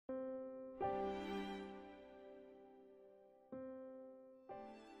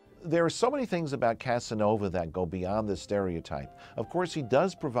There are so many things about Casanova that go beyond the stereotype. Of course, he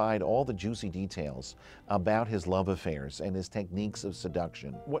does provide all the juicy details about his love affairs and his techniques of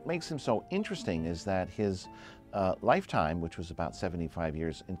seduction. What makes him so interesting is that his lifetime, which was about 75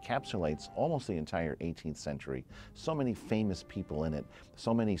 years, encapsulates almost the entire 18th century. So many famous people in it,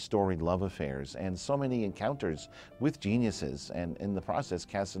 so many storied love affairs, and so many encounters with geniuses. And in the process,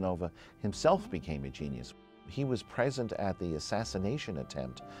 Casanova himself became a genius. He was present at the assassination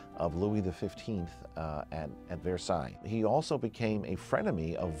attempt of Louis XV at Versailles. He also became a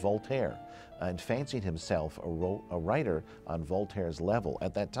frenemy of Voltaire and fancied himself a writer on Voltaire's level.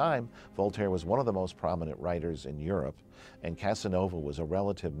 At that time, Voltaire was one of the most prominent writers in Europe, and Casanova was a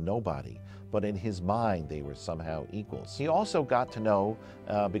relative nobody, but in his mind they were somehow equals. He also got to know,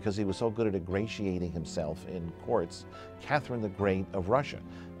 because he was so good at ingratiating himself in courts, Catherine the Great of Russia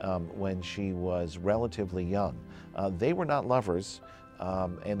when she was relatively young. They were not lovers,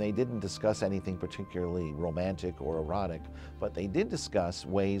 and they didn't discuss anything particularly romantic or erotic, but they did discuss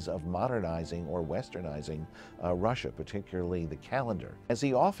ways of modernizing or westernizing Russia, particularly the calendar. As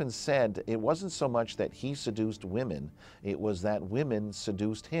he often said, it wasn't so much that he seduced women, it was that women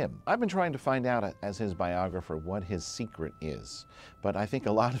seduced him. I've been trying to find out, as his biographer, what his secret is, but I think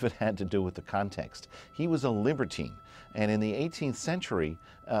a lot of it had to do with the context. He was a libertine, and in the 18th century,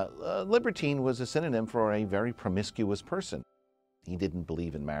 libertine was a synonym for a very promiscuous person. He didn't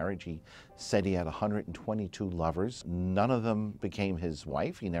believe in marriage. He said he had 122 lovers. None of them became his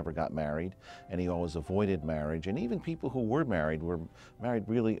wife. He never got married, and he always avoided marriage. And even people who were married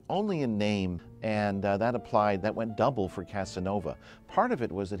really only in name, and that went double for Casanova. Part of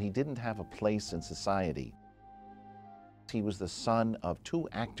it was that he didn't have a place in society. He was the son of two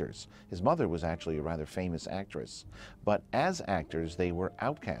actors. His mother was actually a rather famous actress, but as actors they were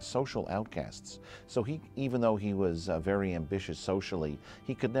outcasts, social outcasts. So even though he was very ambitious socially,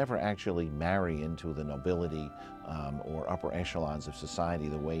 he could never actually marry into the nobility or upper echelons of society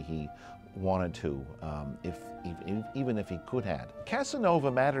the way he wanted to, even if he could have.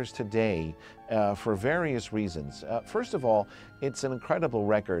 Casanova matters today for various reasons. First of all, it's an incredible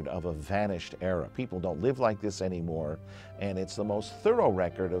record of a vanished era. People don't live like this anymore, and it's the most thorough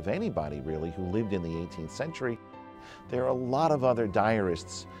record of anybody, really, who lived in the 18th century. There are a lot of other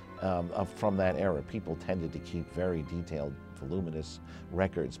diarists from that era. People tended to keep very detailed, voluminous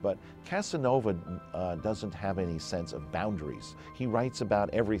records, but Casanova doesn't have any sense of boundaries. He writes about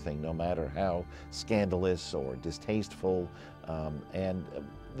everything, no matter how scandalous or distasteful, and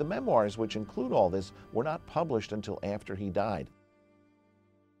the memoirs, which include all this, were not published until after he died.